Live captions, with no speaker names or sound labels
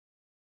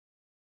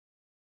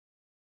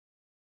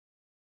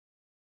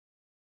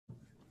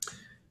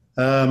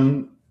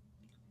Um,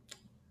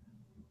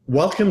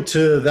 Welcome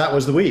to That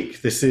Was the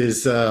Week. This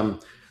is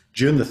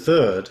June the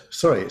 3rd.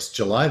 Sorry, it's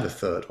July the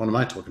 3rd. What am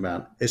I talking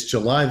about? It's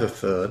July the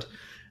 3rd.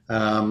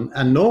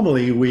 And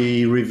normally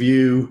we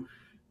review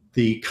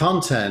the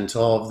content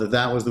of the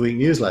That Was the Week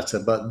newsletter.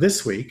 But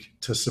this week,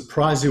 to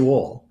surprise you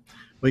all,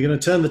 we're going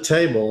to turn the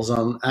tables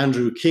on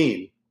Andrew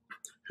Keene,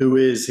 who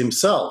is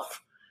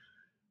himself,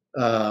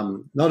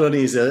 not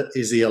only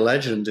is he a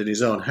legend in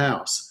his own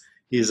house,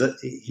 he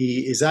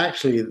is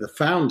actually the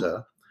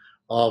founder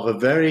of a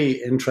very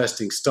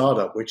interesting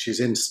startup, which is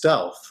in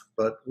stealth,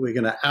 but we're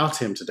going to out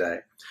him today.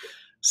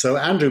 So,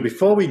 Andrew,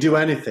 before we do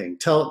anything,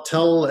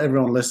 tell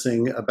everyone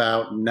listening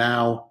about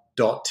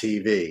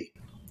now.tv.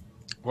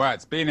 Well,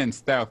 it's been in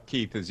stealth,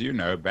 Keith, as you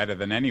know, better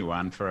than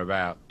anyone for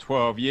about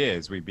 12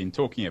 years. We've been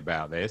talking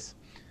about this,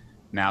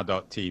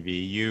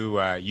 now.tv.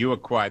 You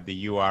acquired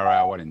the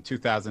URL, what, in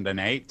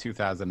 2008,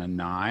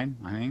 2009,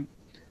 I think?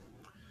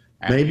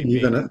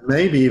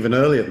 Maybe even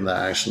earlier than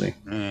that, actually.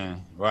 Yeah,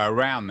 well,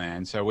 around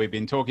then. So we've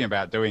been talking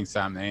about doing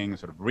something,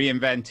 sort of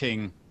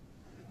reinventing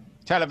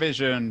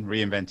television,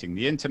 reinventing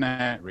the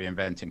internet,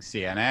 reinventing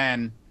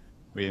CNN,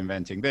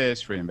 reinventing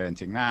this,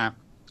 reinventing that.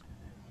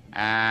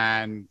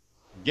 And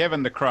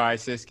given the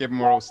crisis, given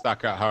we're all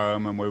stuck at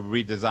home and we're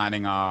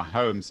redesigning our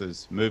homes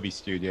as movie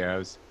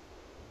studios,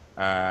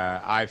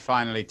 I've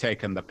finally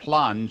taken the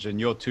plunge, and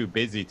you're too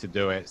busy to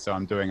do it, so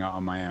I'm doing it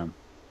on my own.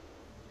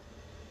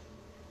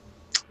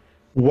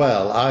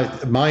 Well,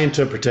 my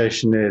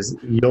interpretation is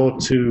you're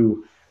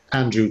too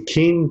Andrew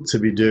Keene to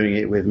be doing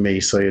it with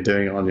me, so you're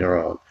doing it on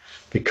your own.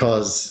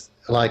 Because,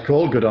 like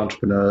all good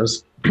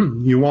entrepreneurs,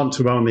 you want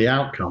to own the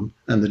outcome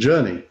and the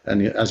journey,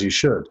 and as you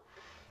should.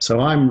 So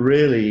I'm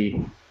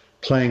really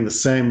playing the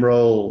same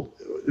role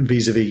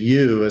vis-a-vis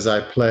you as I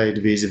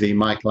played vis-a-vis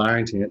Michael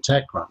Arrington at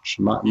TechCrunch.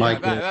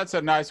 That's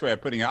a nice way of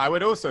putting it. I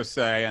would also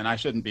say, and I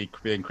shouldn't be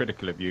being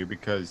critical of you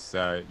because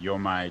you're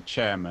my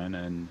chairman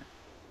and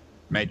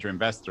major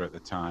investor at the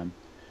time,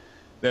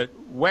 that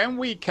when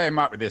we came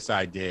up with this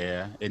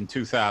idea in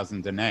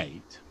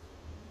 2008,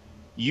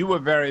 you were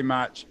very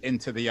much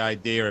into the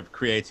idea of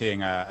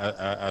creating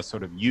a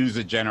sort of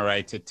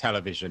user-generated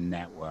television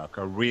network,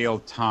 a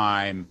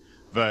real-time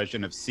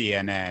version of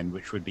CNN,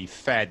 which would be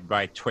fed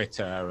by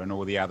Twitter and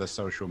all the other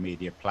social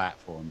media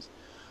platforms,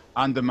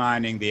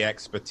 undermining the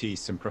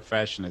expertise and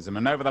professionalism.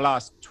 And over the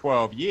last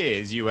 12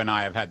 years, you and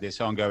I have had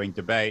this ongoing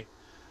debate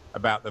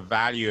about the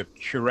value of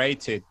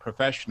curated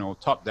professional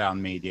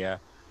top-down media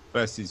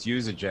versus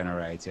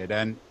user-generated.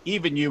 And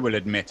even you will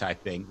admit, I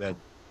think, that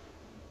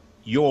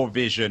your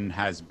vision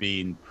has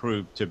been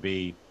proved to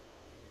be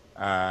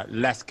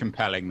less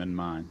compelling than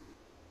mine.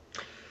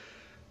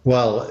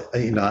 Well,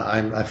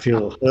 I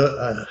feel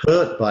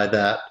hurt by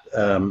that.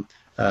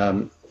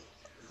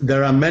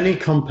 There are many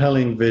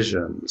compelling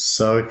visions.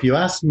 So if you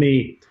ask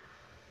me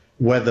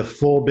whether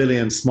 4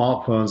 billion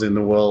smartphones in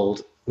the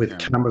world with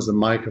cameras and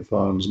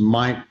microphones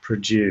might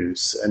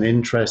produce an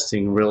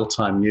interesting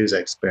real-time news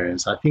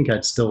experience, I think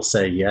I'd still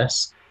say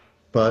yes,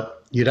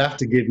 but you'd have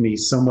to give me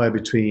somewhere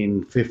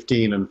between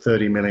 15 and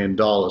 $30 million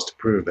to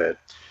prove it.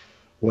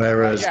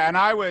 Whereas, and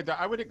I would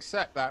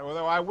accept that,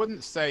 although I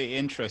wouldn't say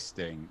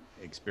interesting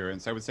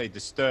experience. I would say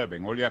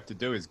disturbing. All you have to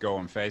do is go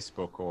on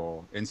Facebook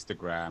or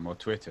Instagram or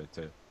Twitter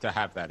to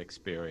have that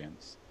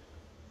experience.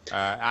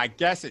 I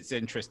guess it's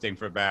interesting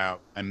for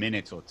about a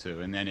minute or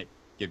two, and then it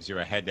gives you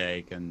a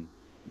headache, and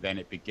then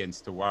it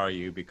begins to worry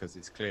you because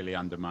it's clearly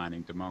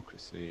undermining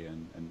democracy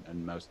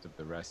and most of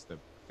the rest of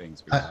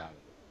things we have.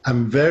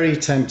 I'm very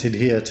tempted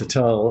here to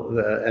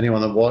tell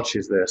anyone that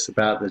watches this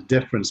about the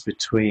difference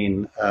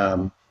between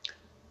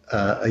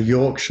a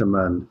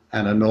Yorkshireman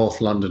and a North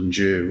London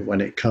Jew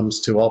when it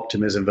comes to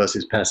optimism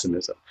versus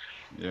pessimism.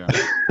 Yeah.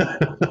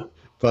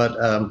 But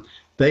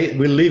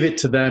we'll leave it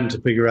to them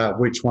to figure out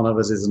which one of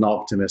us is an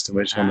optimist and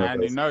which one of us.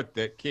 And you note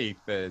that Keith,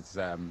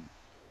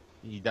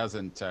 he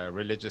doesn't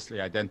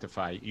religiously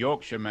identify.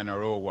 Yorkshiremen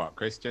are all what?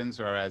 Christians,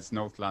 whereas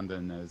North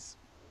Londoners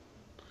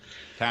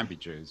can be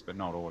Jews, but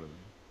not all of them.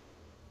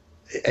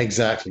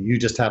 Exactly. You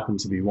just happen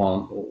to be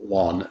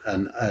one,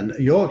 and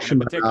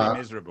Yorkshiremen a particularly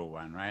miserable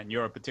one, right? And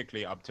you're a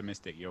particularly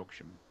optimistic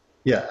Yorkshireman.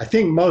 Yeah, I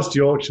think most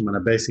Yorkshiremen are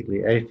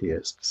basically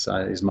atheists,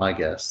 is my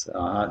guess.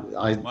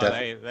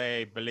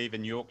 They believe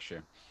in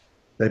Yorkshire.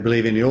 They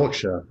believe in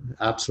Yorkshire,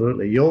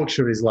 absolutely.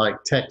 Yorkshire is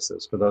like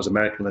Texas for those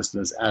American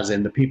listeners, as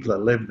in the people that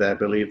live there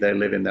believe they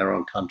live in their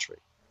own country.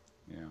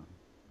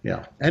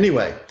 Yeah.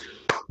 Anyway,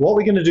 what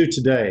we're going to do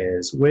today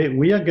is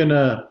we are going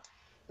to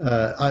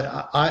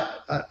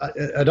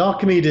at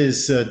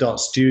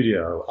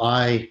Archimedes.studio,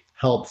 I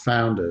help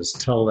founders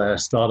tell their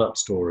startup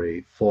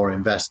story for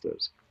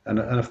investors. And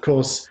of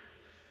course,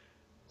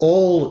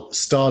 all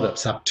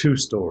startups have two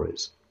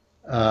stories.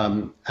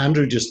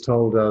 Andrew just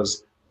told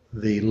us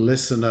the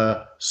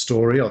listener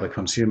story or the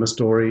consumer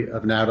story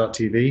of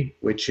now.tv,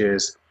 which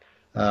is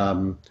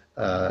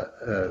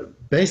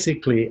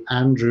basically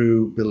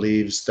Andrew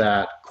believes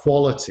that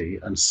quality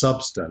and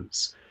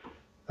substance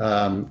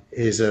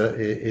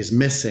is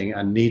missing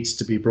and needs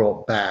to be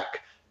brought back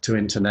to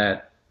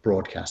internet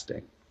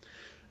broadcasting.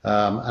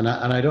 And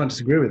I don't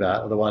disagree with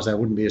that. Otherwise, I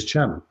wouldn't be his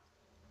chairman.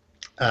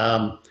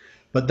 Um,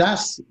 but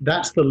that's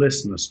the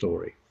listener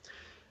story.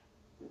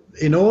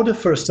 In order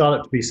for a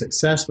startup to be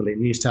successful, it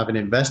needs to have an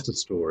investor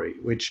story,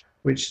 which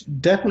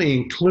definitely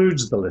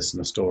includes the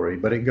listener story,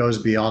 but it goes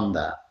beyond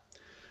that.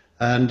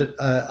 And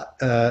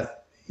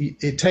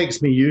it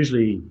takes me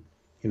usually,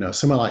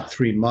 somewhere like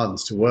 3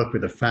 months to work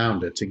with a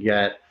founder to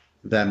get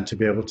them to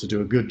be able to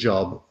do a good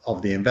job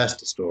of the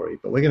investor story.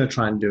 But we're going to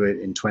try and do it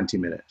in 20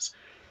 minutes.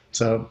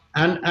 So,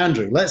 and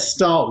Andrew, let's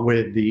start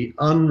with the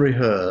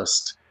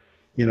unrehearsed,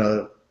 you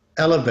know,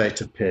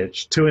 elevator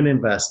pitch to an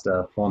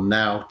investor for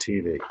Now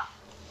TV.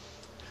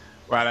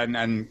 Well,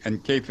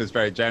 and Keith was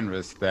very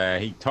generous there.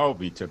 He told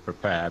me to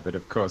prepare, but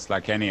of course,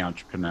 like any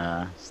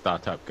entrepreneur,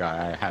 startup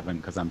guy, I haven't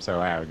because I'm so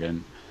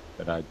arrogant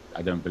that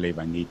I don't believe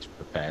I need to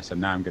prepare. So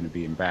now I'm going to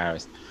be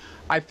embarrassed.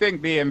 I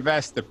think the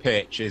investor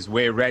pitch is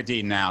we're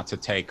ready now to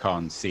take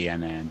on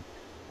CNN.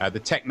 The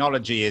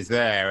technology is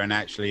there, and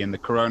actually, in the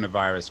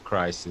coronavirus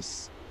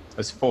crisis,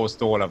 has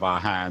forced all of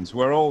our hands.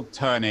 We're all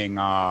turning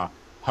our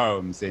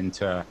homes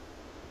into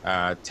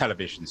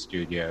television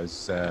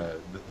studios.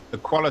 The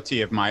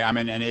quality of my, I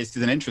mean, and it's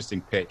an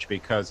interesting pitch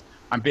because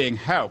I'm being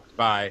helped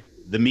by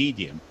the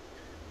medium.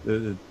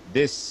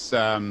 This,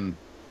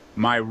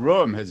 my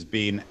room has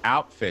been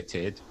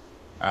outfitted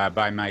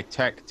by my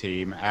tech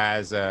team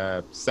as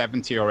a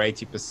 70 or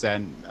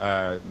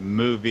 80%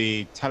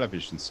 movie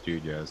television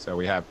studio. So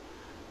we have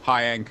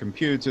high-end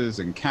computers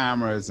and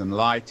cameras and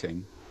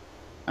lighting.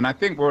 And I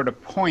think we're at a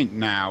point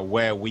now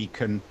where we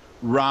can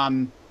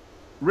run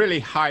really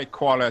high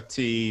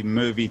quality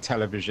movie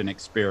television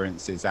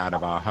experiences out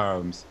of our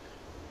homes.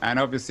 And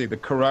obviously the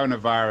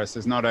coronavirus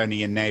has not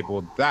only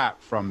enabled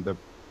that from the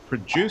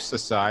producer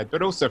side,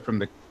 but also from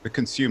the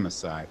consumer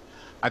side.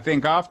 I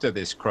think after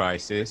this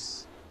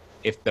crisis,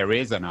 if there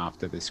is an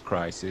after this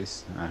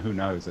crisis, who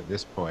knows at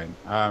this point,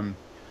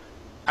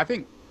 I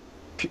think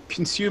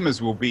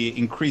consumers will be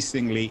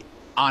increasingly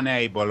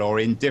unable or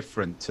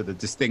indifferent to the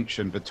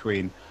distinction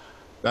between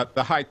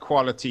the high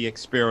quality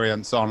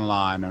experience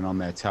online and on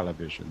their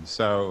television.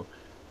 So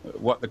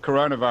what the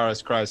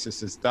coronavirus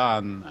crisis has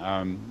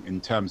done in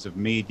terms of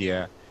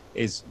media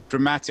is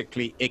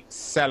dramatically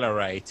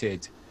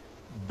accelerated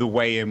the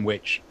way in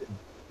which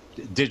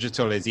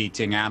digital is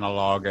eating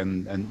analog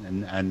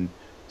and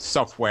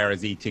software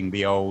is eating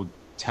the old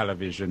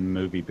television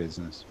movie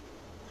business.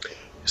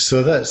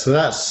 So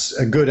that's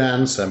a good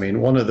answer. I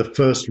mean, one of the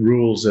first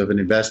rules of an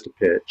investor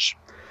pitch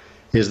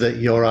is that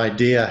your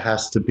idea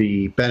has to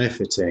be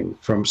benefiting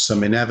from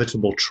some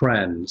inevitable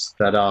trends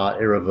that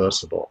are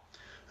irreversible.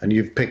 And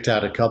you've picked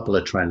out a couple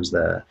of trends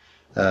there.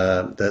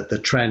 The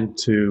trend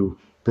to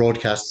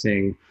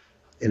broadcasting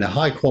in a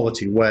high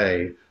quality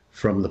way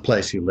from the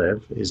place you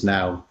live is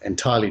now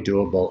entirely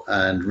doable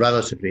and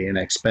relatively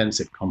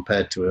inexpensive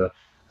compared to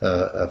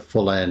a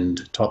full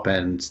end, top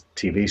end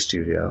TV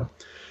studio.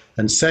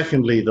 And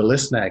secondly, the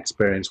listener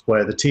experience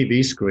where the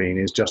TV screen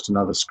is just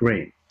another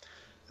screen.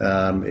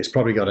 It's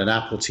probably got an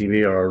Apple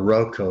TV or a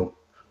Roku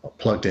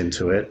plugged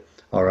into it,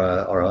 or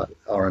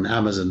an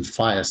Amazon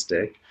Fire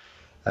Stick,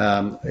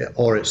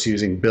 or it's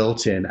using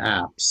built-in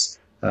apps.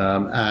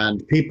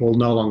 And people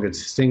no longer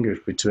distinguish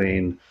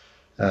between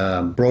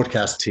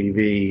broadcast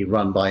TV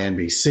run by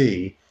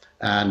NBC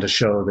and a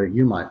show that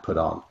you might put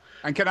on.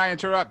 And can I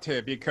interrupt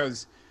here?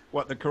 Because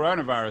what the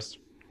coronavirus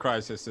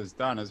crisis has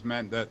done has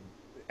meant that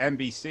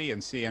NBC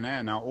and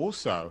CNN are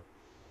also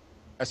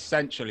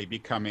essentially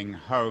becoming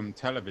home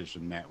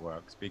television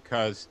networks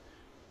because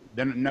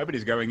then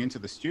nobody's going into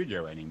the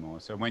studio anymore.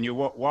 So when you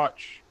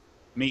watch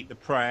Meet the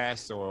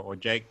Press or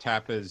Jake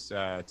Tapper's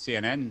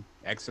CNN,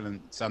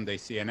 excellent Sunday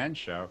CNN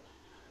show,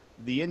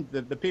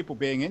 the people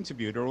being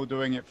interviewed are all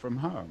doing it from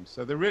home.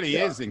 So there really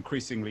is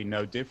increasingly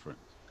no difference.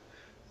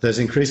 There's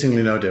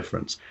increasingly no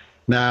difference.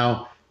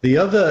 Now, the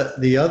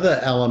other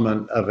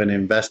element of an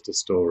investor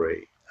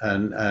story,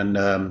 and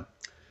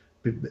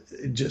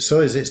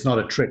so as it's not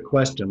a trick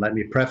question, let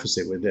me preface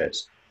it with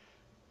this.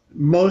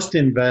 Most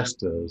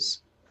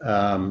investors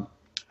are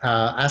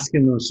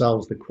asking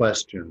themselves the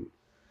question,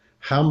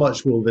 how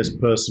much will this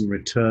person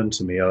return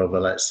to me over,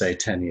 let's say,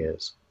 10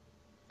 years?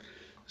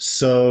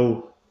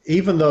 So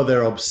even though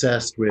they're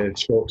obsessed with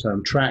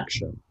short-term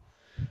traction,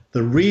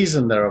 the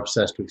reason they're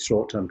obsessed with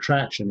short-term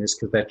traction is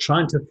because they're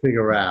trying to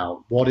figure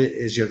out what it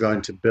is you're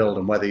going to build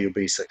and whether you'll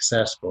be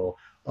successful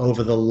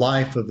over the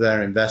life of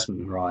their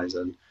investment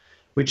horizon,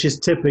 which is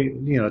typically,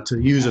 to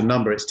use a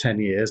number, it's 10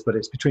 years, but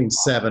it's between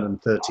 7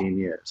 and 13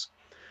 years.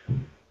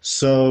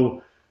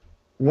 So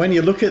when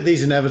you look at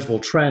these inevitable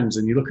trends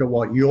and you look at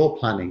what you're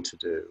planning to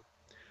do,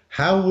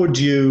 how would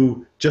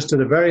you, just at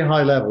a very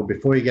high level,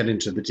 before you get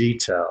into the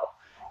detail,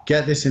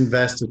 get this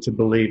investor to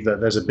believe that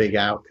there's a big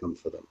outcome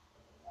for them?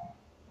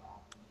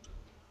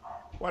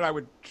 Well, I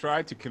would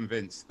try to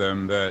convince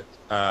them that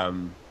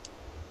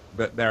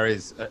that there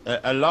is,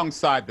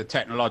 alongside the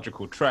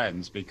technological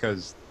trends,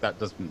 because that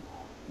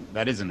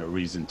isn't a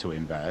reason to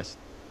invest,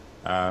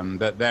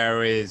 that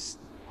there is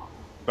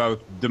both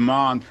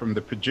demand from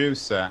the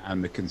producer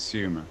and the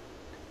consumer.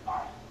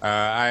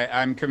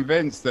 I'm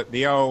convinced that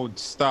the old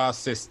star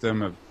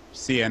system of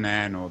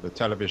CNN or the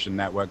television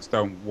networks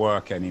don't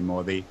work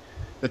anymore. The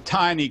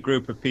tiny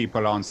group of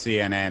people on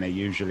CNN are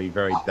usually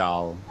very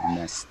dull and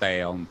they're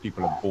stale and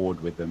people are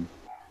bored with them.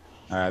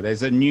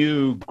 There's a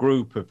new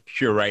group of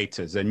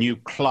curators, a new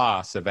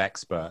class of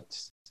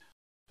experts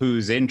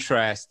whose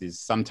interest is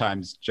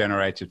sometimes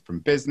generated from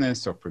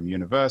business or from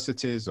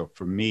universities or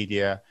from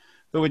media,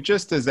 who are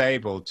just as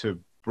able to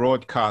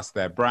broadcast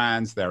their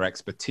brands, their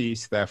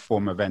expertise, their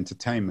form of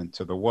entertainment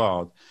to the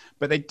world.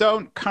 But they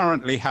don't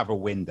currently have a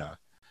window.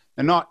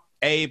 They're not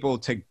able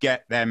to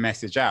get their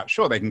message out.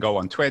 Sure, they can go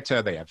on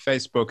Twitter, they have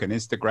Facebook and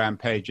Instagram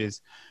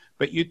pages,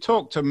 but you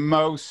talk to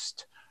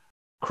most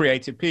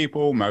creative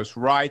people, most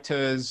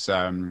writers,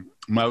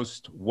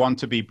 most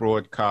want-to-be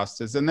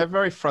broadcasters, and they're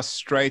very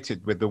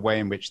frustrated with the way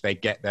in which they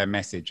get their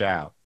message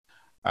out.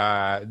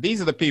 These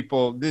are the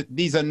people,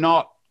 these are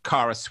not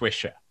Kara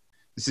Swisher.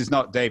 This is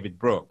not David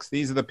Brooks.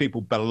 These are the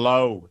people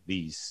below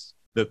these,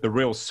 the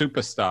real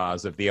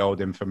superstars of the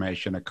old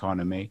information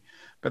economy,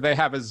 but they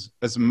have as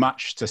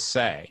much to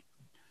say.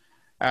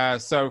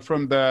 So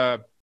from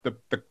the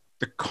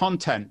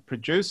content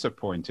producer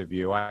point of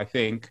view, I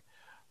think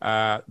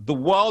the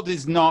world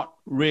is not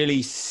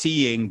really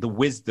seeing the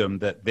wisdom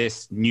that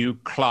this new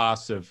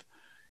class of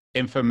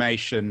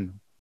information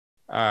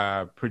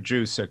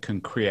producer can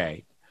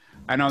create.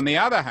 And on the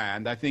other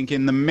hand, I think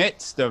in the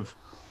midst of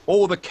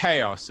all the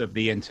chaos of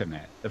the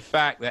internet, the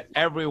fact that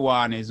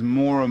everyone is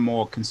more and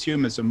more,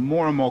 consumers are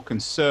more and more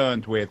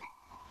concerned with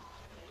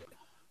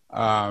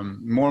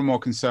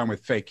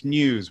fake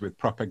news, with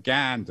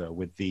propaganda,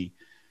 with the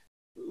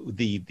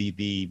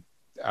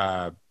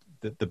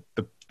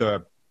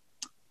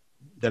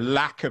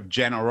lack of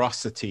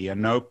generosity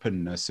and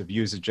openness of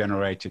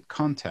user-generated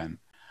content.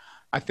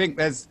 I think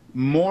there's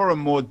more and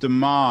more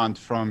demand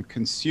from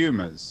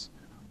consumers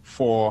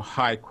for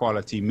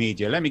high-quality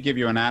media. Let me give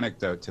you an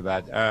anecdote to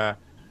that.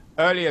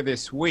 Earlier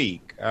this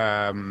week,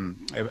 a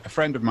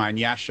friend of mine,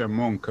 Yasha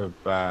Munk,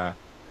 a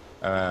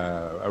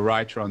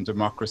writer on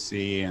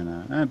democracy and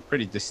a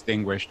pretty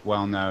distinguished,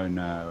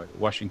 well-known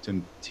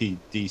Washington,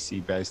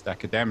 D.C.-based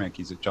academic,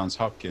 he's at Johns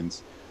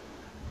Hopkins,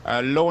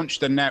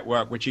 launched a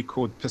network which he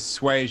called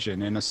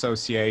Persuasion in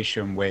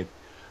association with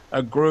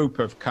a group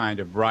of kind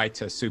of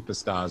writer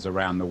superstars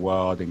around the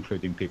world,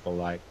 including people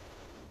like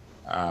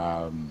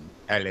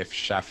Elif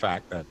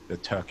Shafak, the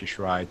Turkish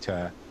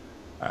writer,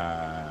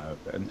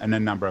 and a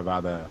number of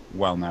other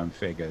well-known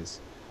figures.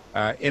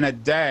 In a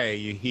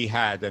day, he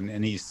had,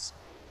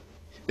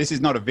 this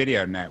is not a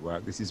video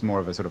network, this is more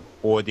of a sort of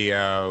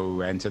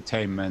audio,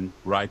 entertainment,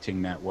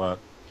 writing network.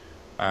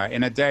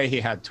 In a day, he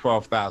had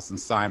 12,000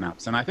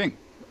 signups, and I think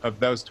of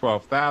those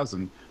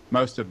 12,000,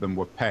 most of them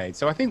were paid.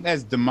 So I think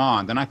there's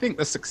demand, and I think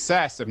the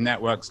success of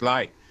networks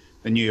like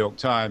the New York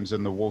Times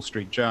and the Wall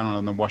Street Journal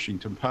and the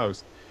Washington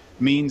Post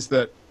means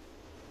that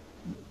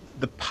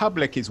the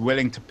public is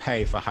willing to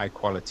pay for high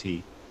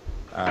quality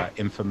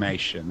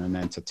information and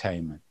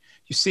entertainment.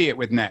 You see it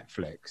with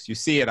Netflix. You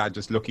see it, I'm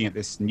just looking at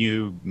this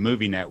new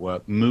movie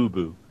network,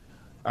 Mubu.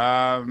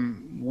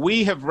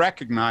 We have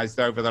recognized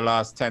over the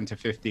last 10 to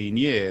 15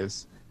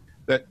 years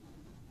that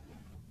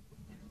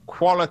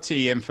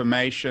quality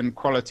information,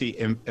 quality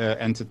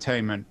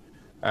entertainment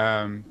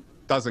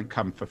doesn't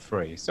come for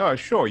free. So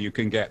sure, you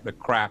can get the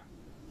crap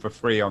for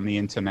free on the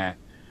internet,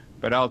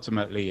 but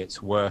ultimately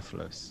it's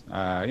worthless.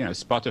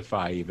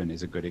 Spotify even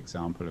is a good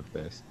example of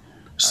this.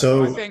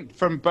 So I think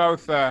from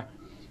both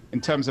in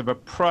terms of a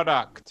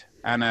product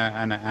and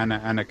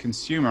a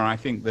consumer, I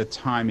think the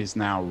time is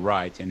now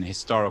right in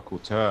historical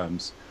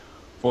terms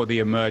for the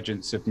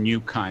emergence of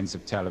new kinds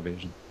of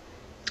television.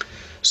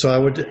 So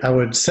I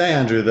would say,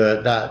 Andrew,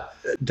 that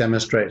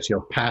demonstrates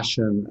your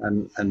passion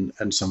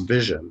and some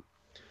vision,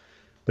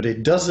 but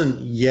it doesn't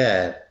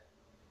yet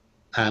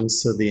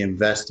answer the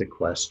investor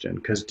question,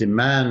 because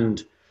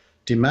demand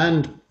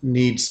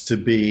needs to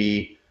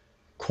be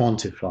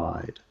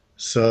quantified.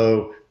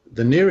 So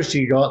the nearest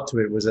you got to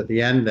it was at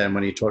the end then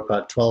when you talked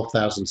about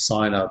 12,000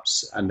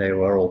 signups and they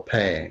were all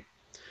paying.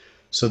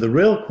 So the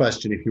real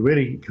question, if you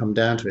really come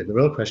down to it, the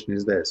real question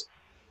is this: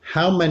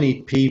 how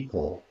many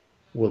people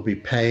will be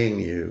paying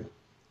you?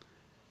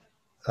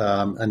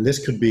 And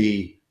this could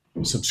be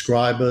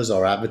subscribers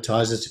or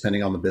advertisers,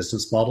 depending on the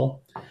business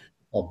model,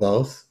 or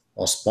both,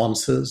 or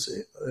sponsors,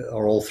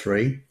 or all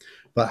three.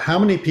 But how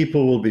many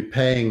people will be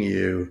paying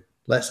you?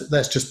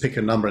 Let's just pick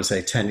a number and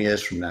say 10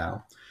 years from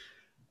now.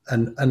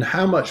 And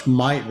how much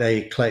might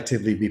they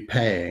collectively be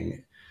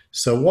paying?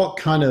 So what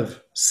kind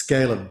of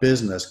scale of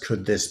business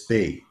could this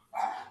be?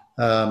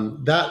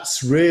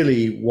 That's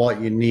really what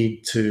you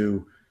need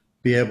to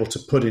be able to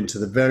put into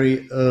the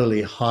very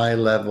early high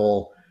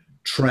level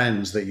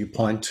trends that you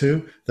point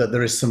to, that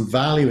there is some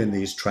value in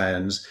these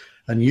trends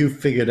and you've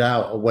figured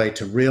out a way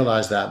to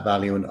realize that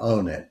value and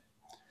own it.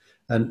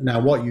 And now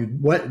what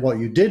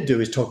you did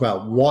do is talk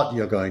about what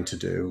you're going to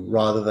do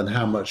rather than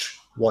how much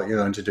what you're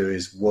going to do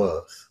is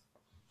worth.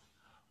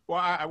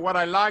 Well, what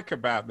I like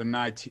about the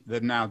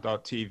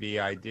now.tv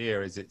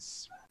idea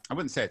is I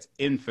wouldn't say it's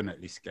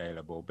infinitely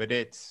scalable, but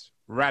it's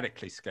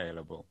radically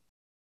scalable.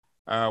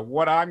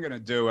 What I'm going to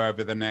do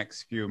over the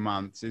next few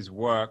months is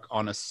work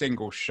on a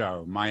single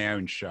show, my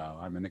own show.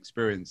 I'm an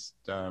experienced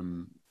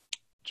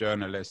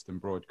journalist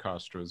and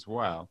broadcaster as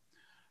well,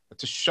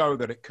 to show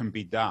that it can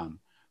be done.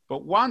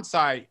 But once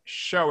I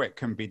show it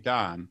can be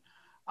done,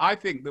 I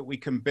think that we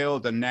can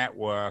build a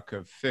network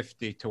of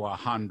 50 to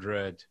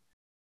 100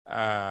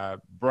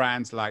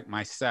 brands like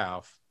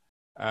myself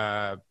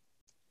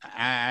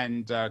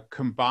and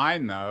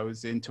combine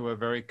those into a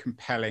very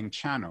compelling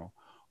channel,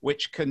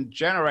 which can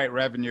generate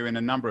revenue in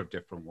a number of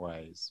different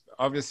ways.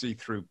 Obviously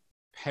through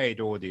paid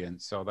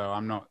audience, although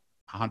I'm not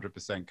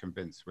 100%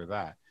 convinced with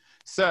that.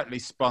 Certainly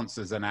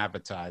sponsors and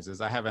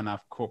advertisers. I have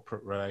enough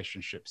corporate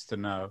relationships to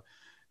know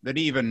that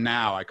even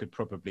now I could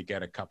probably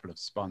get a couple of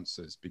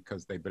sponsors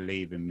because they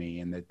believe in me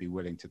and they'd be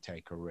willing to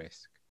take a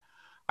risk.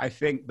 I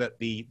think that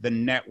the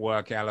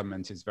network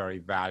element is very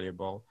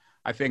valuable.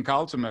 I think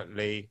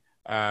ultimately,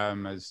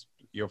 as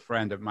your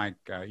friend at Mike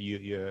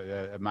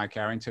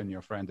Arrington,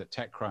 your friend at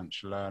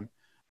TechCrunch learned,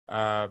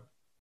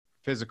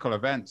 physical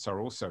events are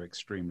also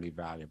extremely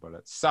valuable.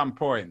 At some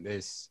point,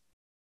 this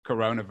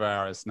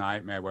coronavirus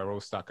nightmare, we're all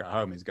stuck at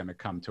home, is going to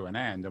come to an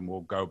end, and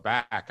we'll go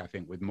back, I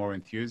think, with more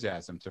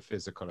enthusiasm to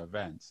physical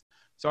events.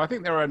 So I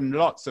think there are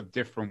lots of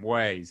different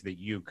ways that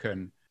you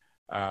can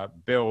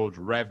build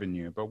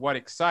revenue. But what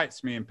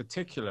excites me in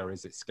particular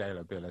is its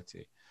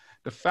scalability.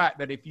 The fact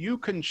that if you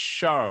can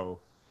show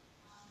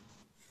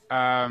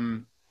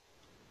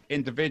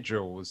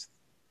individuals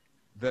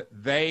that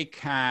they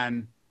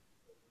can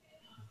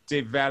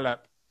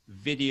develop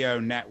video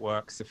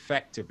networks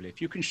effectively, if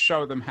you can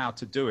show them how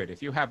to do it,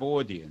 if you have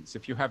audience,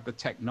 if you have the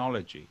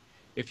technology,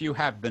 if you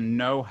have the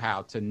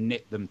know-how to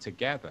knit them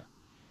together,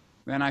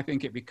 then I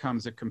think it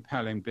becomes a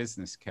compelling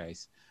business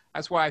case.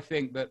 That's why I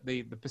think that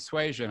the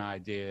persuasion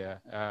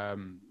idea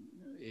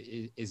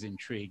is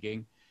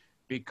intriguing,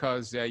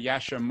 because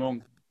Yasha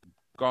Monk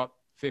got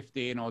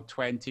 15 or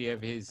 20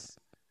 of his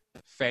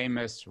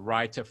famous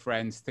writer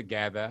friends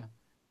together,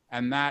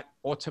 and that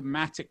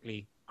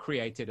automatically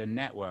created a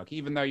network,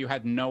 even though you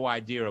had no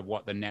idea of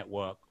what the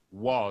network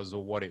was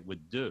or what it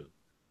would do.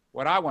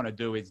 What I want to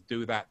do is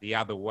do that the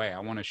other way. I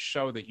want to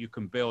show that you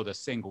can build a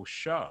single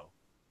show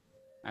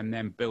and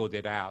then build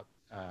it out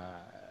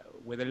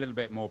with a little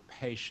bit more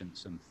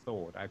patience and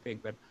thought. I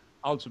think that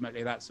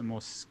ultimately that's a more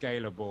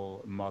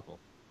scalable model.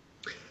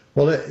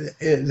 Well,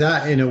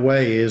 that in a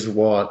way is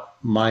what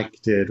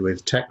Mike did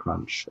with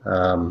TechCrunch.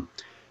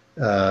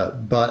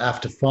 But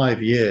after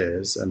 5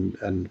 years,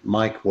 and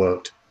Mike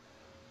worked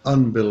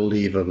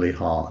unbelievably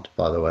hard,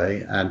 by the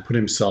way, and put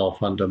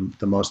himself under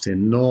the most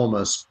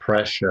enormous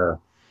pressure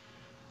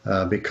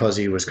because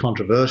he was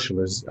controversial,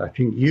 as I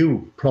think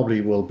you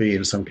probably will be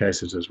in some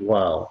cases as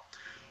well.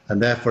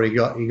 And therefore he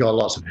got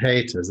lots of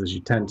haters, as you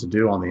tend to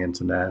do on the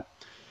internet.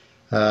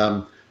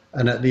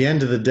 And at the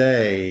end of the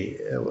day,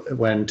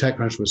 when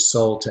TechCrunch was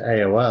sold to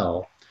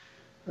AOL,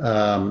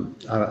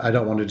 I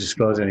don't want to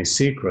disclose any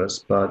secrets,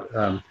 but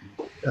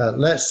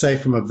let's say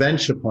from a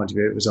venture point of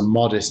view, it was a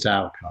modest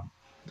outcome.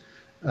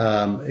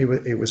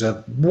 It was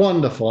a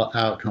wonderful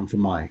outcome for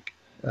Mike,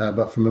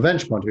 but from a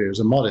venture point of view, it was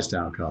a modest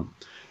outcome.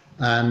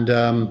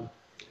 And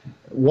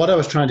what I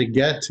was trying to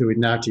get to with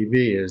Now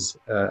TV is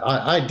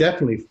I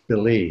definitely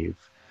believe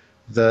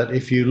that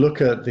if you look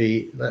at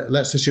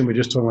let's assume we're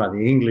just talking about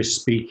the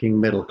English-speaking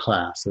middle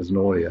class as an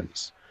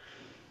audience,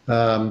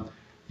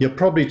 you're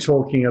probably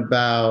talking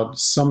about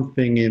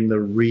something in the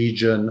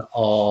region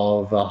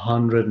of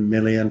 100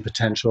 million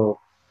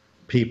potential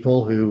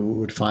people who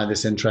would find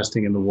this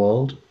interesting in the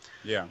world.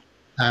 Yeah.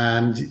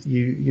 And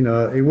you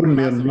know, it wouldn't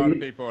be a lot of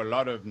people, a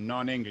lot of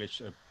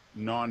non-English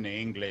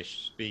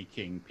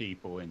speaking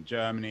people in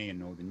Germany and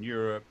Northern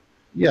Europe.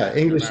 Yeah,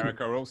 English.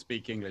 America all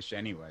speak English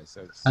anyway.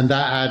 So and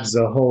that adds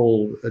a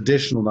whole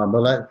additional number.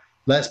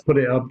 Let's put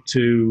it up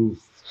to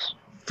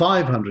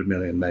 500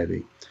 million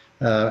maybe,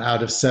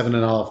 out of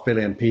 7.5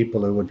 billion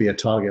people who would be a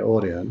target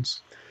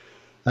audience.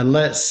 And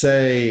let's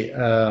say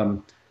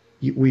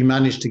we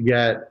managed to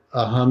get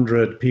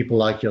 100 people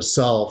like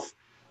yourself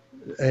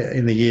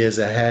in the years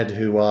ahead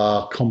who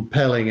are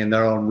compelling in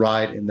their own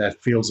right, in their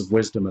fields of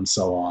wisdom and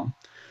so on,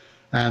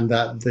 and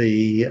that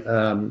the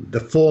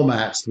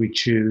formats we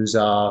choose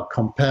are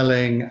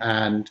compelling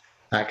and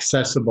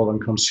accessible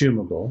and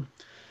consumable.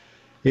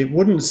 It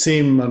wouldn't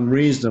seem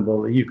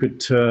unreasonable that you could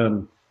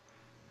turn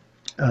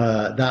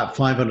that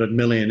 500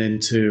 million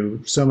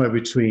into somewhere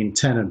between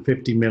 10 and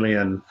 50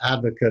 million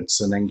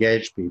advocates and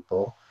engaged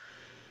people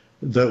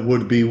that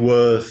would be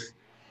worth,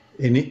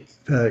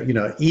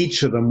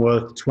 each of them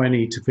worth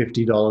 $20 to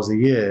 $50 a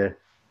year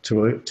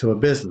to a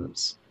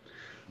business.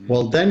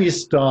 Well, then you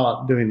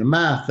start doing the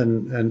math,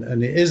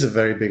 and it is a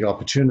very big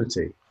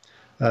opportunity.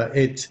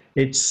 It's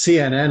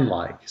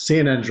CNN-like.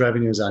 CNN's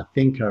revenues, I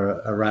think,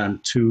 are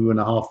around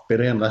 2.5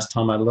 billion. Last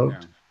time I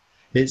looked,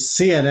 it's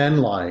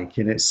CNN-like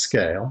in its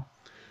scale,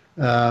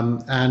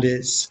 and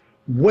it's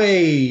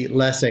way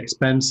less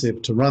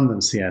expensive to run than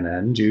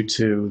CNN due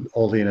to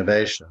all the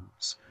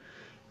innovations.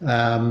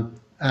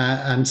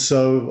 And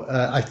so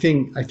I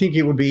think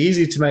it would be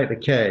easy to make the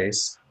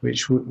case,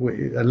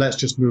 and let's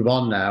just move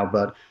on now,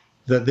 but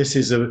that this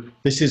is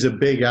a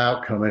big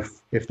outcome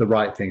if the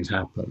right things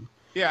happen.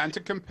 Yeah, and to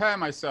compare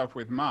myself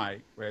with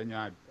Mike, when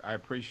I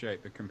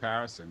appreciate the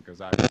comparison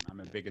because I'm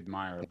a big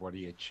admirer of what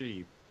he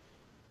achieved.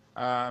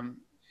 Um,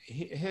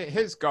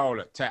 his goal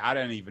at Tech, I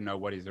don't even know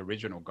what his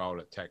original goal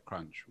at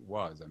TechCrunch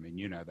was. I mean,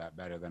 you know that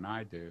better than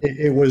I do.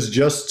 It was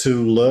just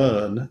to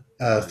learn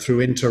Yeah.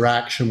 through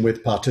interaction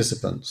with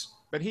participants.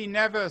 But he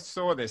never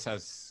saw this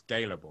as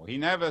scalable. He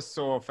never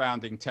saw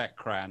founding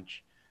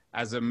TechCrunch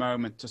as a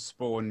moment to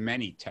spawn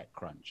many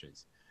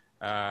TechCrunches.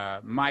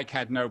 Mike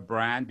had no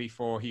brand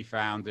before he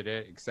founded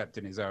it, except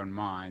in his own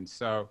mind.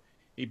 So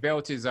he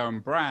built his own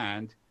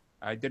brand.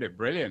 Did it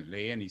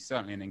brilliantly, and he's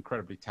certainly an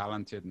incredibly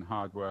talented and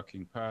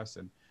hardworking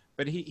person.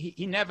 But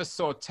he never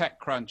saw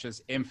TechCrunch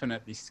as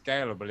infinitely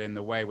scalable in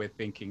the way we're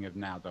thinking of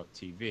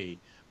now.tv.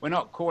 We're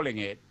not calling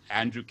it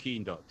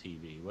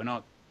AndrewKeen.tv.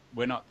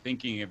 We're not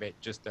thinking of it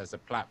just as a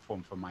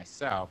platform for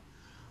myself.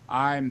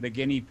 I'm the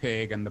guinea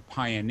pig and the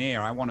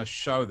pioneer. I want to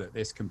show that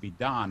this can be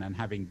done. And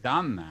having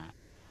done that,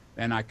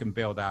 then I can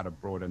build out a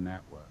broader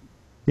network.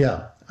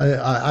 Yeah,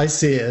 I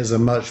see it as a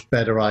much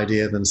better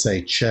idea than,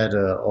 say,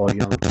 Cheddar or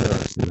Young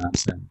Turks in that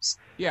sense.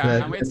 Yeah,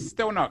 That, I mean, it's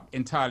still not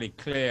entirely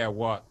clear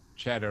what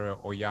Cheddar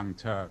or Young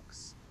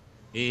Turks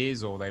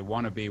is or they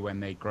want to be when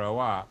they grow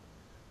up.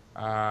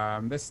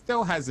 There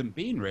still hasn't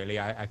been really,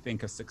 I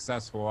think, a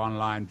successful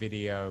online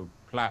video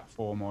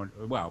platform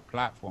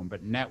platform,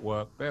 but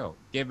network built,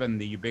 given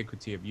the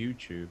ubiquity of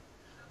YouTube.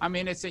 I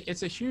mean, it's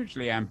a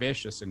hugely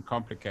ambitious and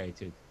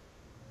complicated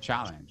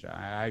challenge.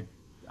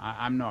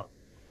 I'm not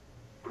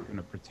going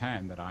to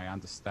pretend that I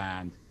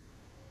understand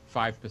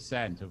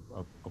 5%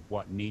 of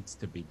what needs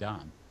to be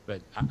done,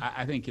 but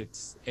I think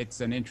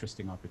it's an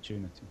interesting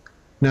opportunity.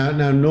 now,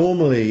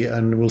 normally,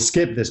 and we'll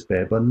skip this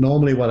bit, but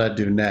normally what I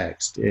do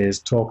next is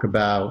talk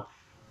about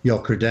your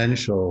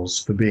credentials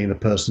for being the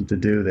person to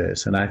do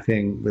this. And I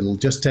think it'll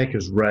just take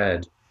as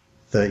read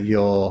that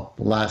your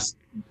last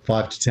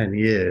 5 to 10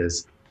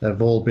 years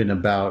have all been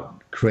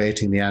about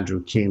creating the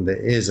Andrew King that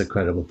is a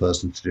credible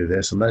person to do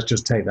this. And let's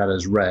just take that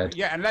as read.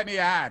 Yeah, and let me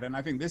add, and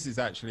I think this is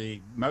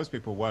actually, most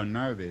people won't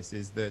know this,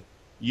 is that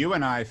you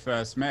and I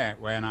first met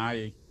when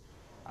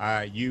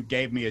you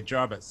gave me a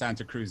job at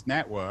Santa Cruz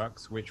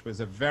Networks, which was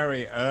a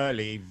very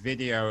early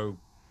video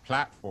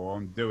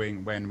platform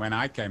doing, when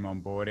I came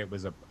on board, it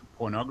was a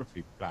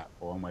pornography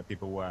platform where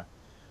people were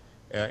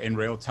in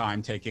real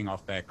time taking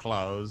off their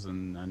clothes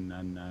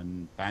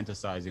and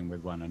fantasizing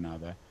with one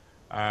another.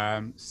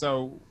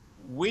 So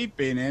we've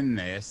been in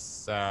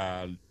this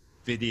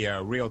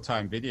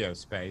real-time video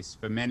space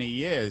for many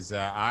years.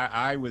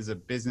 I was a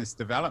business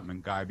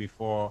development guy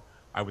before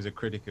I was a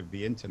critic of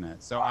the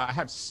internet. So I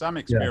have some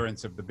Yeah.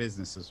 experience of the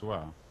business as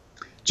well.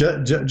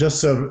 Just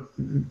so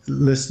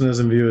listeners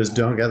and viewers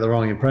don't get the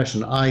wrong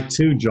impression, I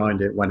too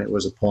joined it when it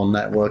was a porn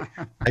network.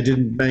 I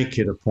didn't make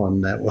it a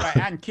porn network. Right,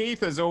 and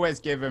Keith has always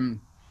given.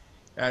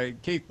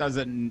 Keith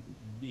doesn't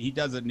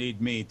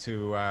need me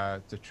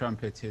to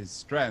trumpet his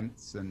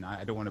strengths, and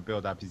I don't want to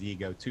build up his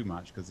ego too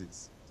much because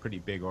it's pretty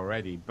big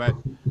already. But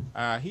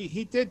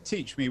he did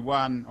teach me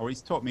one, or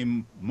he's taught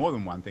me more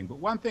than one thing, but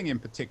one thing in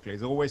particular,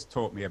 he's always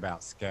taught me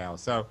about scale.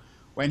 So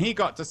when he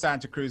got to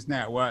Santa Cruz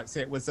Networks,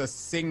 it was a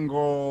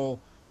single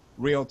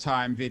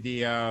real-time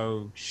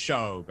video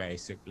show,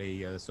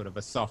 basically, sort of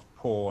a soft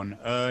porn,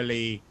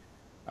 early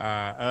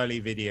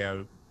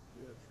video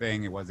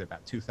thing. It was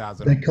about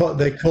 2000. They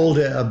called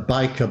it a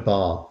biker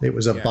bar. It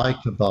was a Yeah.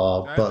 biker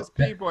bar, It but was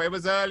people. It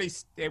was early.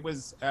 It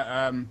was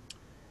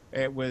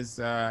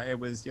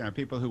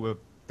people who were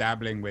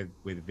dabbling with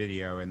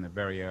video in the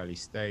very early by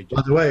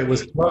stages. the way, it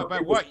But was.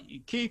 but what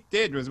Keith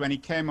did was when he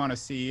came on as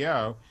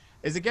CEO,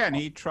 is again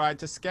he tried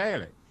to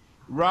scale it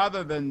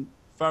rather than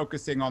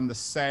focusing on the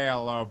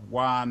sale of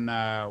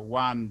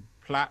one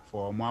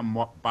platform, one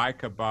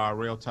biker bar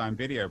real time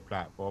video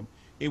platform.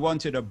 He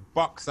wanted to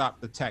box up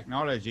the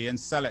technology and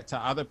sell it to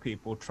other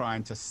people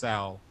trying to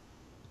sell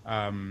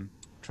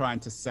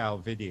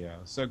video.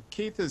 So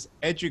Keith has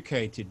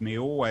educated me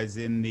always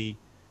in the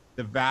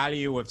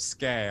value of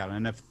scale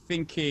and of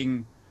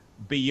thinking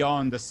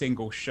beyond a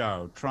single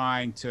show,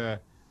 trying to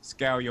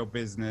scale your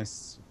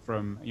business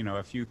from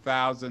a few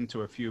thousand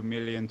to a few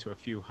million to a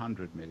few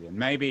 100 million.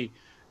 Maybe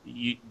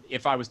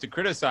if I was to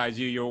criticize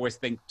you, you always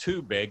think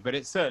too big, but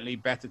it's certainly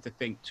better to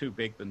think too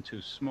big than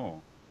too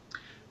small.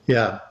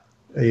 Yeah,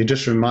 you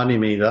just reminded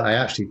me that I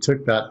actually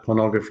took that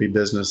pornography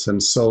business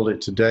and sold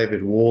it to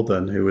David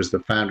Warden, who was the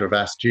founder of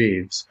Ask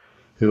Jeeves,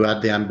 who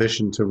had the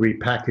ambition to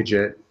repackage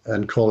it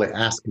and call it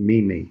Ask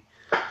Mimi.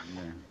 Yeah.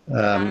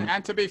 Um,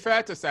 And to be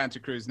fair to Santa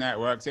Cruz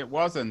Networks,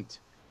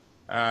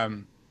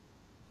 um,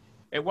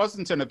 it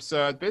wasn't an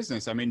absurd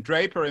business. I mean,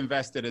 Draper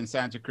invested in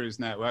Santa Cruz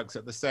Networks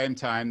at the same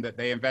time that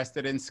they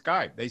invested in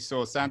Skype. They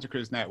saw Santa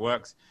Cruz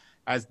Networks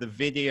as the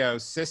video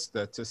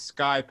sister to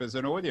Skype as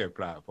an audio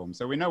platform.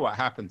 So we know what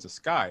happened to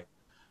Skype.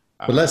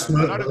 but let's A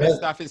move. lot of this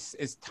stuff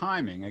is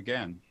timing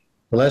again.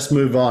 Let's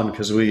move on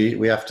because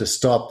we have to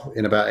stop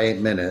in about 8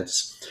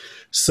 minutes.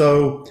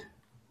 So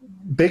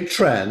big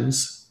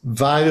trends,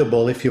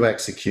 valuable if you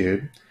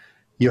execute.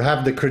 You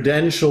have the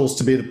credentials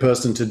to be the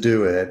person to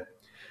do it.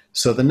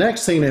 So the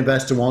next thing an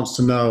investor wants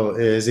to know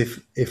is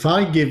if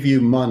I give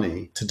you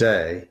money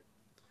today,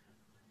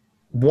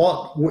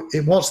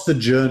 what's the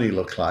journey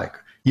look like?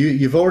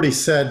 You've already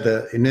said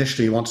that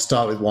initially you want to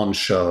start with one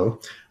show,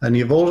 and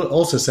you've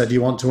also said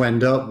you want to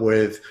end up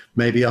with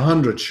maybe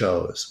 100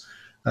 shows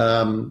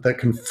that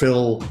can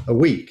fill a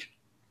week.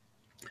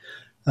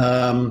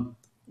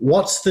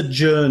 What's the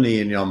journey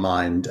in your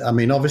mind? I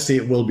mean, obviously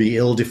it will be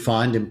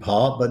ill-defined in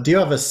part, but do you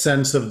have a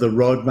sense of the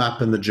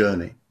roadmap and the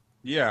journey?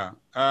 Yeah,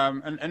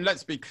 and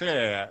let's be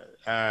clear.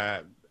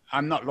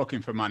 I'm not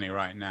looking for money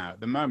right now. At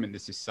the moment,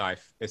 this is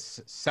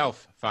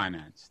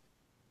self-financed.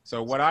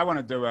 So what I want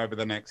to do over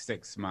the next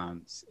 6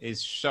 months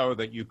is show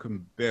that you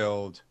can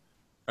build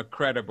a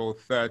credible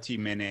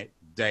 30-minute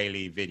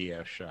daily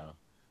video show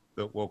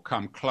that will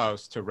come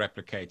close to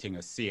replicating a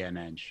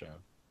CNN show.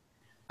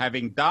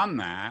 Having done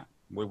that,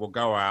 we will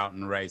go out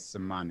and raise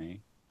some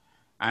money.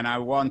 And I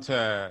want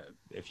to,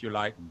 if you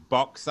like,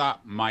 box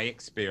up my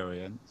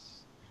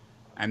experience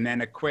and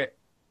then equip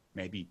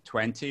maybe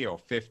 20 or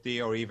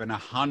 50 or even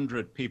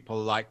 100 people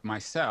like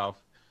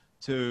myself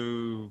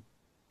to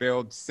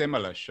build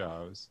similar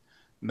shows.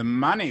 The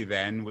money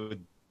then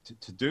would,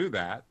 to do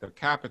that, the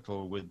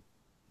capital would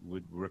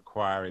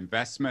require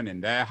investment in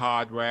their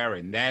hardware,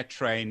 in their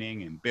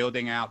training, in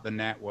building out the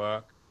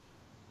network.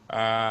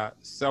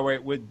 So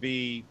it would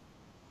be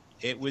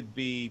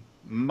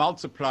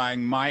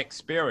multiplying my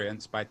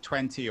experience by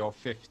 20 or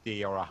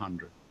 50 or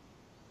 100.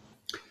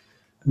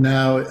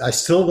 Now, I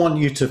still want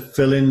you to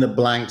fill in the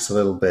blanks a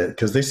little bit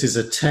because this is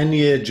a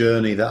 10-year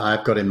journey that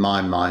I've got in my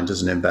mind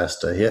as an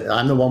investor.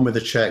 I'm the one with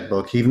the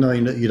checkbook, even though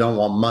you don't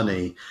want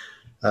money.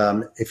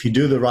 If you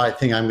do the right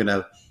thing, I'm going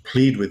to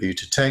plead with you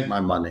to take my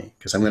money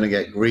because I'm going to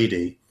get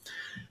greedy.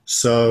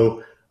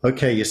 So,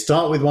 okay, you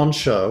start with one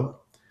show.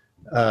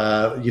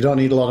 You don't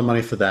need a lot of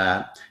money for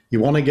that. You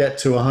want to get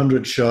to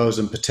 100 shows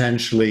and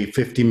potentially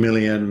 50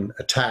 million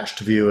attached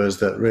viewers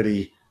that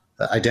really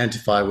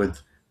identify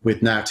with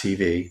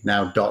now.tv,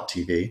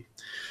 now.tv.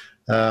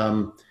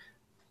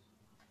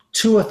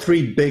 2 or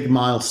 3 big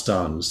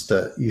milestones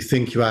that you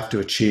think you have to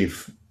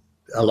achieve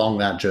along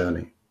that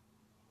journey.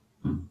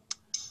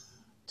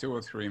 2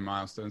 or 3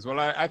 milestones. Well,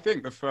 I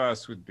think the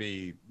first would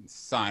be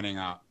signing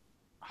up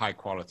high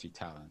quality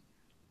talent.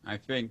 I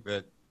think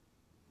that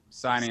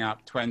signing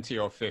up 20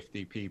 or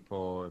 50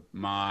 people of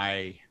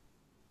my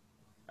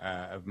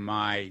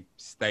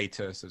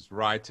status as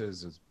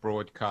writers, as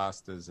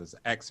broadcasters, as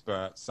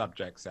experts,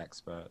 subjects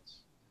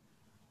experts.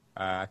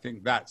 I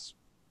think that's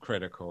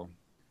critical.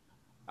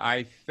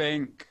 I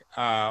think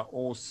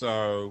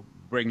also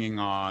bringing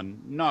on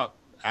not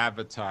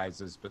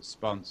advertisers but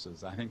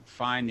sponsors. I think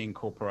finding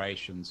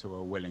corporations who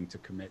are willing to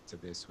commit to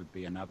this would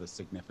be another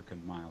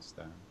significant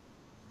milestone.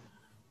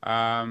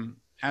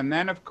 And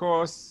then, of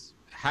course,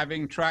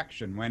 having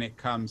traction when it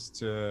comes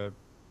to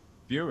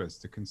viewers,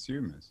 to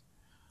consumers.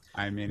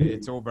 I mean,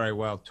 it's all very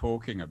well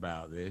talking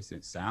about this.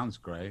 It sounds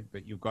great,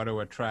 but you've got to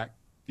attract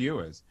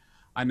viewers.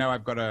 I know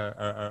I've got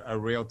a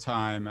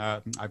real-time,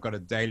 I've got a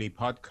daily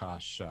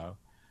podcast show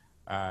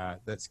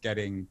that's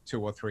getting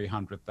 200,000 or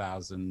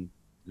 300,000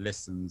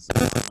 listens,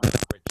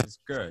 which is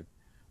good.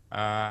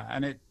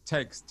 And it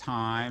takes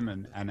time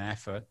and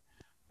effort.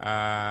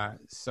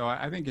 So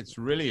I think it's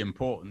really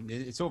important.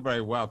 It's all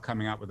very well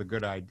coming up with a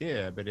good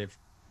idea, but if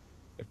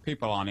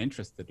people aren't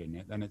interested in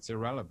it, then it's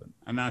irrelevant.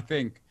 And I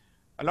think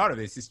a lot of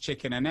this is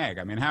chicken and egg.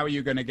 I mean, how are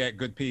you going to get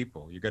good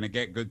people? You're going to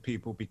get good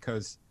people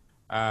because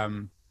I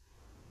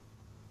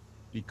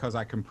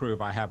can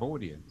prove I have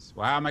audience.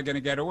 Well, how am I going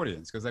to get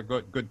audience? Because I've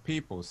got good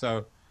people.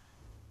 So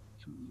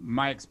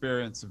my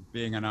experience of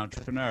being an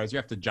entrepreneur is you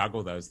have to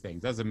juggle those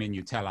things. Doesn't mean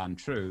you tell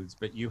untruths,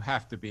 but you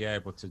have to be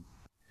able to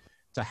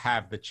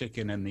have the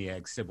chicken and the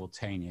egg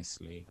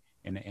simultaneously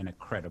in a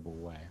credible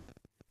way.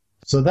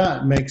 So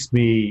that makes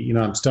me,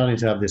 I'm starting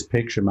to have this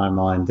picture in my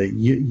mind that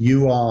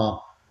you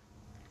are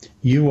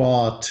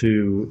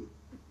to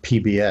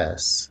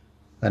PBS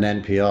and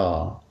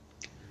NPR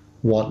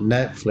what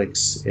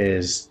Netflix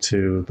is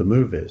to the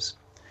movies.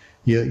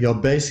 You're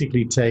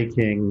basically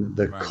taking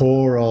the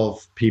core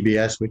of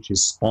PBS, which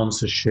is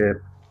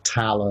sponsorship,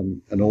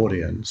 talent, and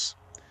audience,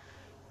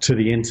 to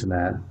the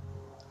internet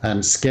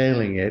and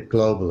scaling it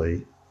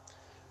globally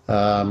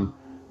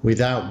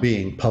without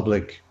being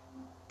public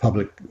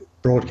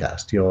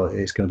broadcast.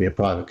 It's going to be a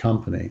private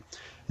company.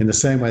 In the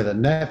same way that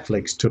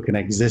Netflix took an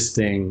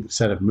existing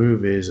set of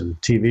movies and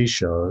TV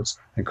shows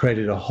and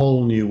created a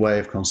whole new way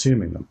of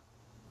consuming them.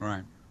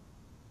 Right.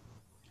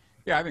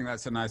 Yeah, I think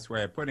that's a nice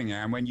way of putting it.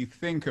 And when you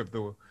think of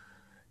the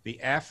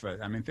effort,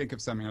 I mean, think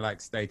of something like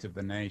State of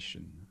the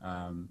Nation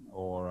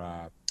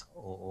or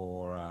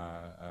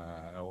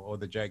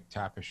the Jake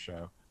Tapper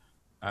Show.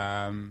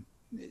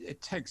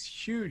 It takes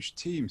huge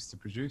teams to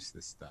produce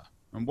this stuff.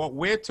 And what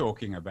we're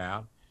talking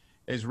about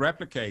is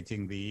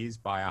replicating these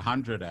by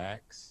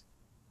 100x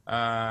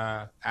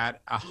at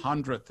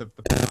 100th of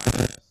the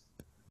price.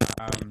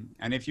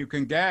 And if you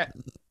can get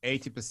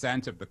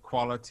 80% of the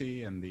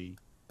quality and the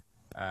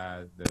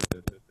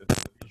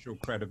visual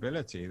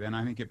credibility, then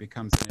I think it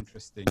becomes an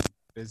interesting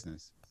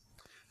business.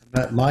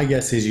 My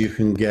guess is you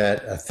can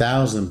get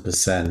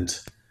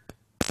 1,000%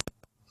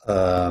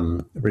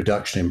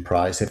 reduction in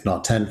price, if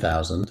not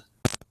 10,000.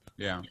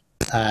 Yeah.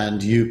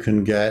 And you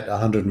can get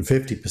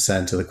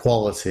 150% of the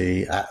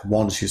quality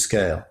once you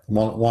scale,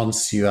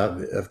 once you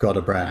have got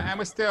a brand. And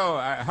we're still,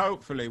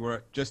 hopefully,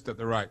 we're just at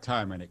the right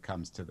time when it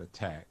comes to the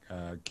tech.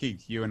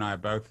 Keith, you and I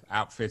both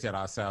outfitted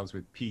ourselves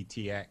with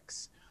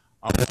PTX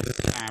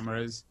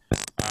cameras.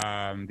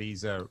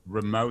 These are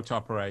remote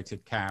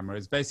operated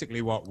cameras.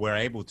 Basically, what we're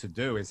able to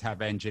do is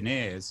have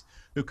engineers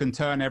who can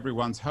turn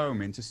everyone's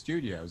home into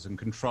studios and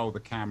control the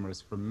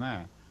cameras from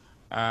there.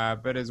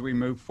 But as we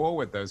move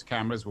forward, those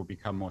cameras will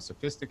become more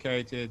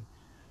sophisticated.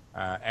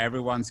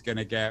 Everyone's going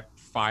to get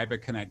fiber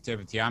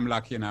connectivity. I'm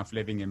lucky enough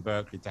living in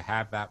Berkeley to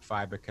have that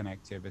fiber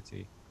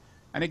connectivity.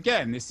 And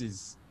again, this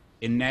is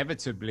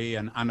inevitably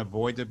and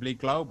unavoidably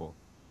global.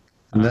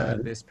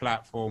 This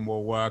platform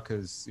will work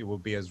it will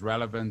be as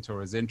relevant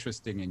or as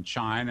interesting in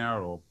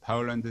China or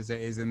Poland as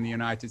it is in the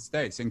United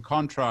States, in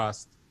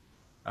contrast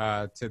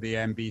to the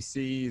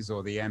NBCs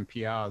or the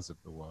NPRs of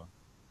the world.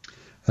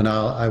 And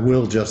I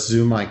will just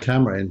zoom my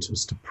camera in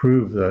just to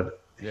prove that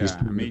he's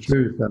telling the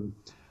truth. And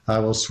I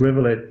will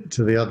swivel it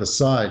to the other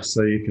side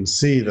so you can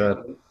see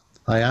that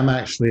I am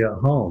actually at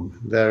home.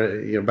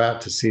 There, you're about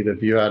to see the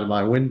view out of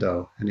my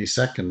window any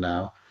second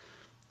now.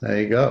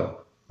 There you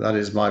go. That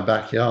is my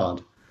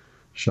backyard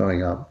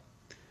showing up.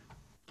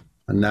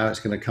 And now it's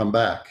going to come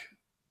back.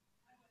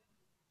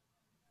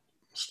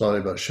 Slowly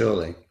but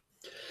surely.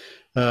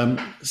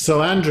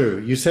 So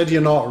Andrew, you said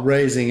you're not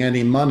raising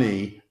any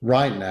money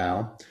right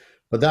now,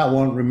 but that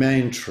won't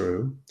remain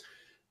true.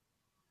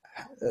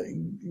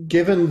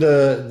 Given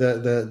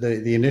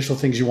the initial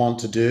things you want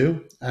to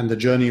do and the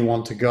journey you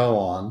want to go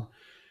on,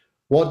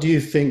 what do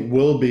you think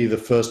will be the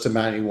first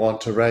amount you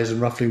want to raise, and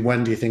roughly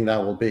when do you think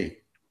that will be?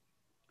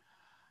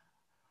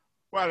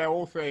 Well,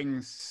 all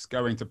things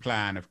going to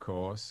plan, of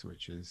course,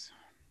 which is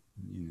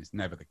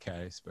never the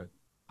case. But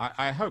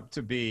I hope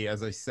to be,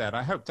 as I said,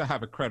 I hope to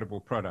have a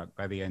credible product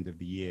by the end of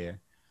the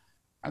year.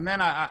 And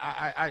then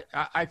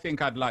I think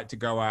I'd like to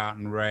go out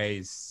and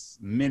raise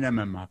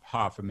minimum of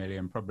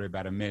 $500,000, probably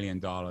about $1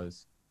 million,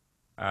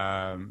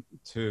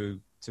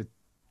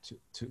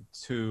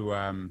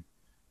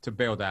 to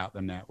build out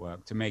the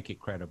network, to make it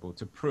credible,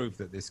 to prove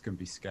that this can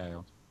be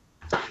scaled.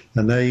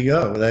 And there you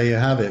go. There you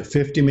have it.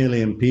 50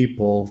 million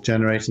people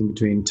generating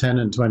between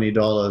 $10 and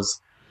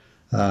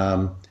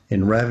 $20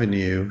 in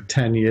revenue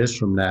 10 years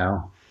from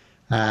now.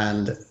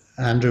 And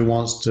Andrew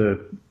wants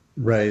to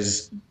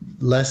raise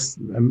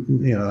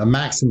a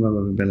maximum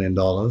of $1 million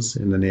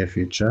in the near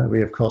future.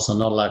 We, of course, are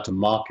not allowed to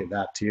market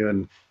that to you,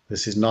 and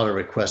this is not a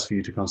request for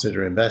you to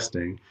consider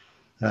investing.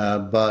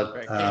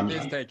 But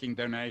Keith is taking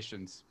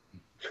donations.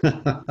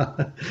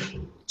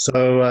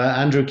 So,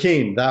 Andrew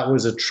Keen, that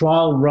was a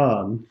trial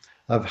run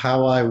of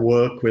how I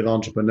work with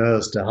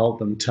entrepreneurs to help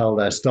them tell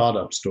their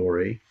startup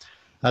story.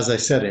 As I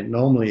said, it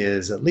normally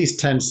is at least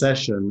 10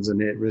 sessions,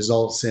 and it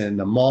results in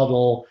a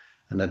model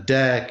and a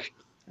deck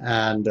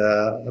and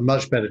a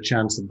much better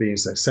chance of being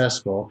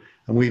successful.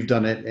 And we've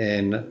done it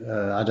in,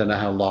 I don't know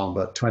how long,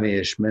 but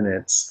 20-ish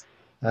minutes.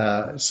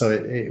 So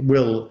it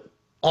will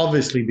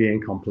obviously be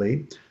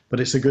incomplete, but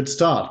it's a good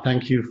start.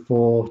 Thank you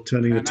for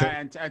turning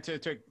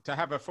the to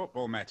have a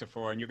football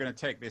metaphor, and you're going to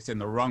take this in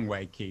the wrong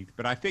way, Keith,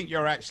 but I think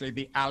you're actually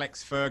the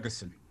Alex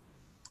Ferguson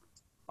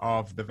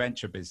of the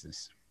venture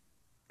business.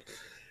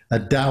 A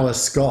Dower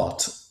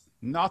Scott.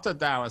 Not a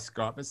Dower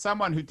Scott, but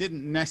someone who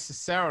didn't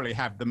necessarily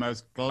have the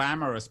most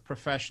glamorous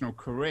professional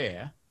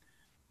career.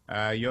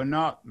 You're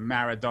not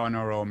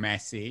Maradona or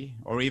Messi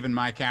or even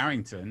Mike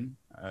Arrington,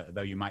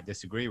 though you might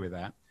disagree with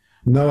that.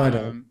 No, I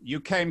don't.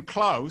 You came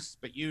close,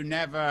 but you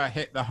never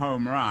hit the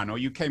home run, or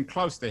you came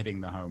close to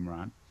hitting the home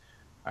run.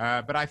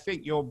 But I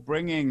think you're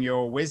bringing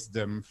your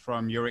wisdom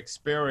from your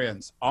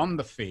experience on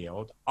the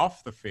field,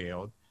 off the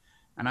field,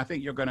 and I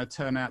think you're going to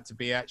turn out to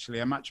be actually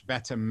a much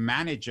better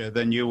manager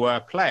than you were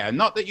a player.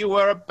 Not that you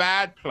were a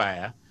bad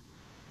player,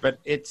 but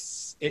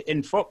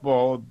in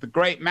football, the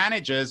great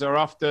managers are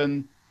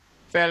often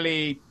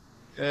fairly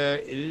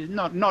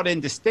not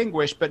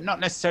indistinguished, but not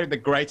necessarily the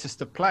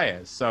greatest of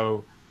players.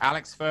 So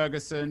Alex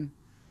Ferguson,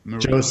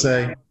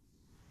 Jose,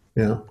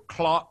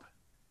 Klopp,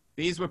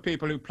 these were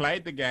people who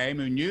played the game,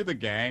 who knew the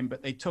game,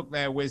 but they took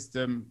their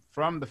wisdom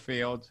from the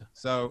field.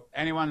 So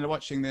anyone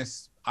watching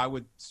this, I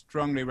would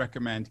strongly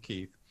recommend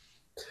Keith.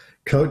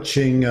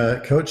 Coaching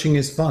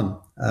is fun,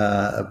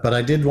 but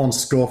I did once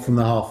score from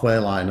the halfway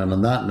line, and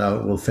on that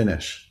note, we'll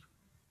finish.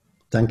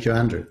 Thank you,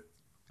 Andrew.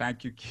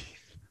 Thank you, Keith.